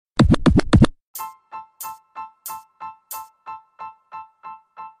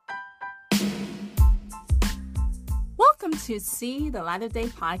to See the Light of Day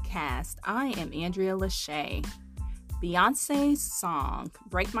podcast. I am Andrea Lachey. Beyonce's song,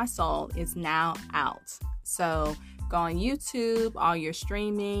 Break My Soul, is now out. So go on YouTube, all your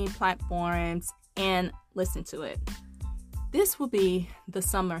streaming platforms, and listen to it. This will be the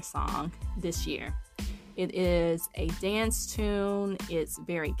summer song this year. It is a dance tune. It's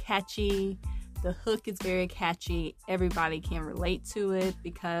very catchy. The hook is very catchy. Everybody can relate to it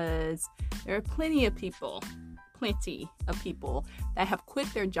because there are plenty of people that have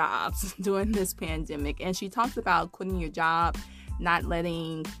quit their jobs during this pandemic. And she talks about quitting your job, not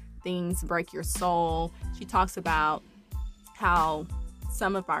letting things break your soul. She talks about how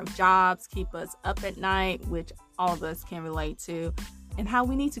some of our jobs keep us up at night, which all of us can relate to, and how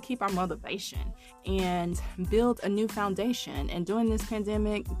we need to keep our motivation and build a new foundation. And during this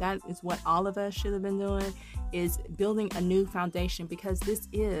pandemic, that is what all of us should have been doing, is building a new foundation, because this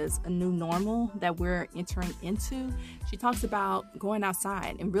is a new normal that we're entering into. She talks about going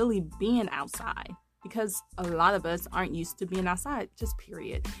outside and really being outside, because a lot of us aren't used to being outside, just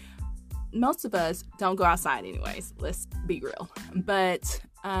period. Most of us don't go outside anyways, let's be real. But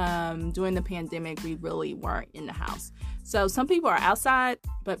during the pandemic, we really weren't in the house. So some people are outside,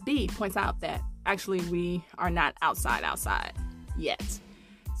 but B points out that actually we are not outside yet.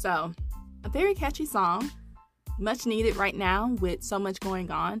 So a very catchy song, much needed right now with so much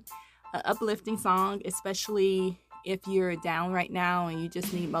going on. An uplifting song, especially if you're down right now and you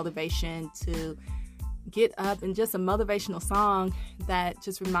just need motivation to get up, and just a motivational song that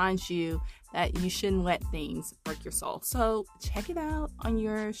just reminds you that you shouldn't let things break your soul. So check it out on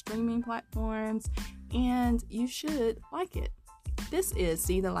your streaming platforms, and you should like it. This is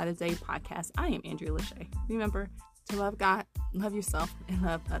See the Light of Day podcast. I am Andrea Lachey. Remember to love God, love yourself, and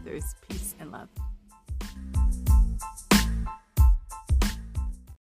love others. Peace and love.